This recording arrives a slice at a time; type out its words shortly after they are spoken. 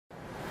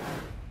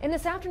And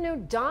this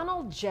afternoon,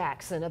 Donald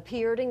Jackson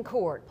appeared in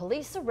court.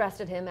 Police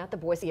arrested him at the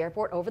Boise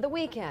airport over the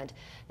weekend.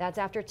 That's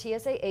after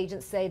TSA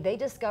agents say they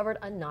discovered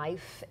a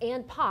knife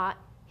and pot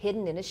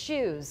hidden in his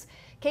shoes.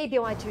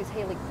 KBOI2's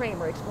Haley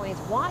Kramer explains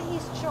why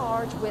he's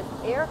charged with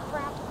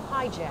aircraft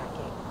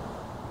hijacking.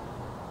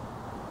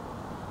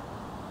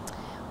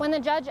 When the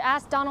judge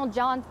asked Donald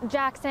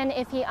Jackson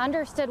if he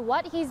understood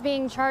what he's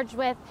being charged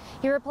with,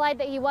 he replied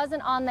that he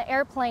wasn't on the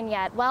airplane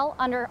yet. Well,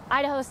 under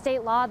Idaho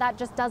state law, that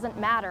just doesn't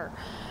matter.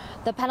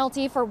 The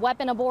penalty for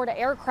weapon aboard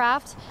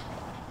aircraft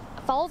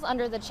falls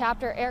under the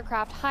chapter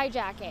aircraft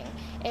hijacking.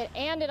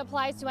 It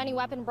applies to any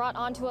weapon brought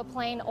onto a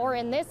plane, or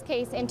in this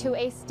case, into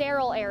a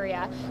sterile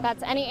area.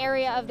 That's any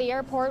area of the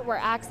airport where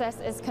access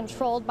is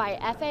controlled by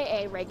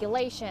FAA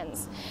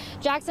regulations.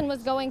 Jackson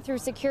was going through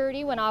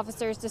security when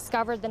officers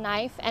discovered the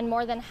knife and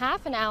more than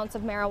half an ounce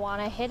of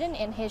marijuana hidden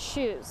in his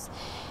shoes.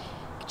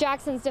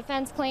 Jackson's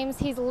defense claims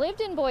he's lived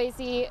in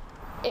Boise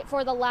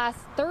for the last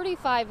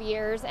 35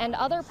 years and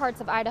other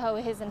parts of Idaho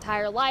his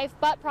entire life,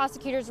 but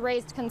prosecutors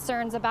raised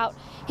concerns about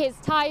his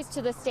ties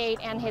to the state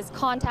and his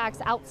contacts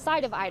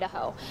outside of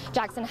Idaho.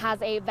 Jackson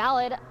has a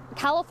valid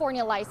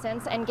California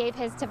license and gave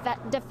his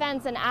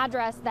defense an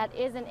address that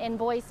isn't in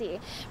Boise.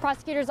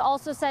 Prosecutors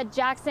also said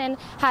Jackson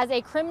has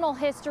a criminal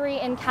history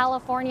in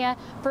California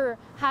for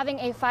having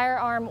a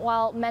firearm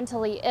while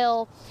mentally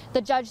ill.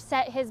 The judge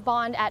set his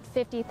bond at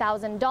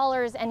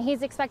 $50,000 and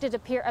he's expected to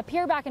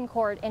appear back in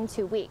court in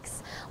 2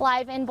 weeks.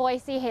 Live in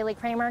Boise, Haley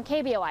Kramer,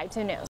 KBOI2 News.